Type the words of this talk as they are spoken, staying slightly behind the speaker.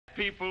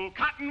People,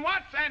 Cotton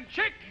Watts and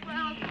Chick.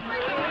 Well,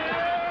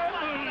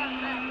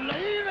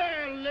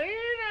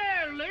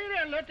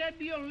 lady, let that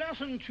be a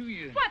lesson to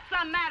you. what's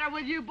the matter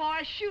with you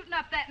boys shooting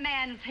up that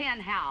man's hen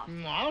house?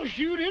 I'll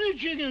shoot any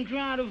chicken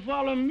trying to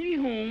follow me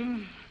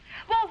home.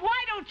 Well,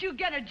 why don't you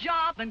get a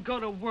job and go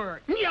to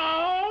work? You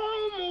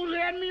almost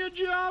had me a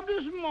job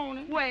this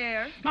morning.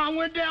 Where? I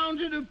went down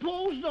to the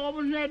post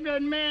office and asked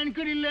that man,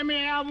 could he let me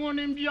have one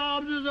of them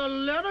jobs as a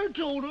letter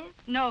toter?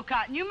 No,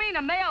 Cotton, you mean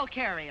a mail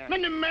carrier.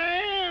 And the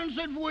man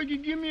said before he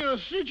could give me a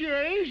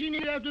situation,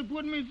 he'd have to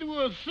put me through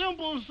a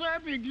simple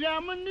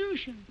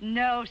self-examination.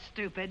 No,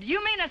 stupid.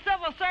 You mean a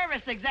civil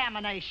service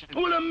examination.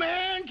 Well, the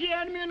man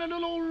carried me in a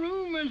little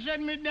room and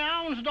set me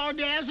down and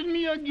started asking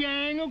me a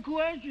gang of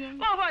questions.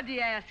 Well, what'd he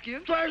ask you?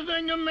 First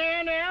thing the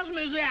man asked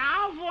me is,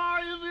 how far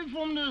is it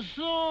from the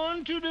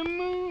sun to the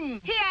moon?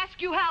 He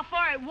asked you how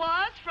far it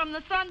was from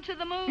the sun to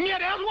the moon? Yeah,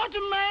 that's what the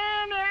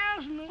man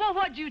asked me. Well,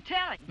 what'd you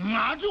tell him?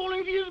 I told him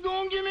if he was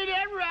going to give me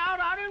that route,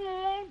 I didn't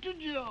want the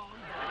job.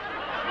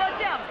 Well,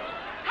 tell me,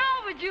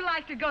 how would you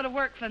like to go to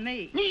work for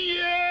me?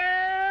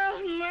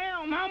 Yes,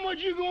 ma'am. How much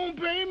you going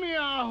to pay me,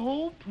 I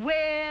hope?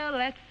 Well,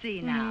 let's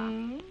see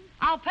now.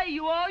 I'll pay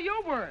you all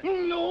your work.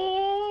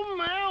 No,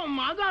 ma'am.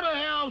 I got to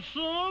have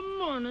some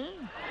money.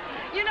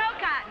 You know,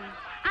 Cotton,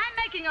 I'm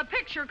making a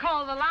picture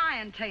called The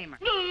Lion Tamer.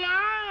 The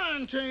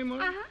lion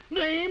tamer? Uh-huh.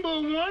 There ain't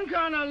but one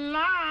kind of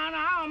lion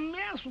I'll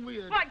mess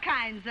with. What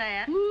kind's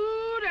that?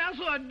 Ooh, that's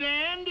a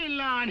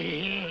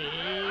dandelion.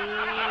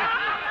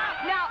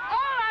 Now,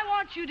 all I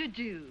want you to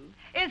do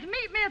is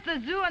meet me at the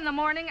zoo in the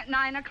morning at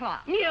 9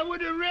 o'clock. Yeah, with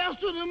the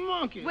rest of the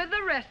monkeys. With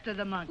the rest of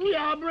the monkeys.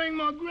 Yeah, I'll bring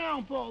my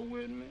grandpa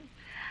with me.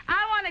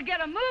 I want to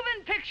get a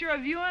moving picture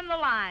of you in the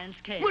lion's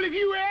cage. Well, if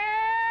you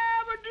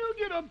ever do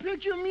get a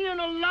picture of me in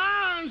a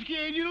lion's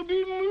cage, it'll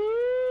be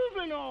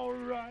moving all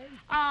right.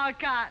 Oh,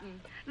 Cotton,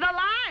 the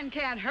lion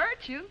can't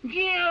hurt you.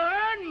 Can't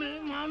hurt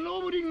me. Well,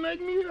 nobody can make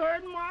me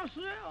hurt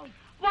myself.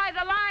 Why,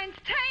 the lion's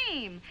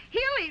tame.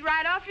 He'll eat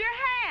right off your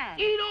hand.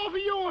 Eat off of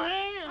your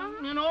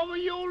hand and over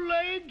your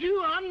leg,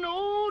 too. I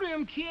know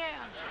them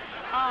cats.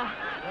 Oh,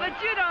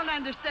 but you don't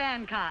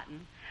understand,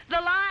 Cotton. The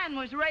lion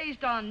was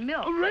raised on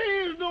milk.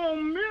 Raised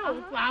on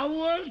milk? I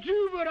was,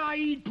 too, but I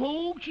eat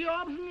pork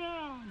chops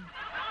now.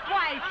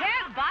 Why, he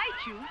can't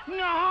bite you.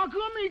 Now, how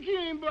come he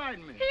can't bite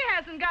me? He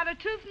hasn't got a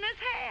tooth in his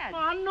head.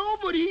 I know,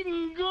 but he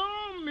can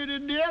gum me to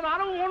death. I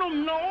don't want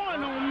him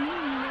gnawing on me.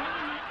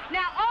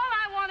 Now, all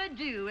I want to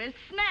do is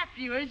snap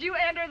you as you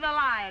enter the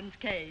lion's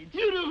cage.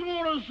 You just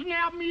want to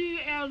snap me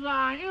as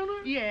I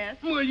enter? Yes.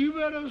 Well, you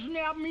better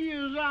snap me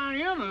as I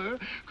enter,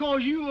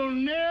 because you will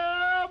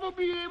never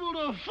be able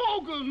to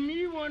focus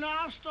me when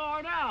I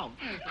start out.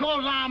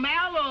 Because I'm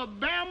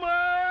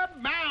Alabama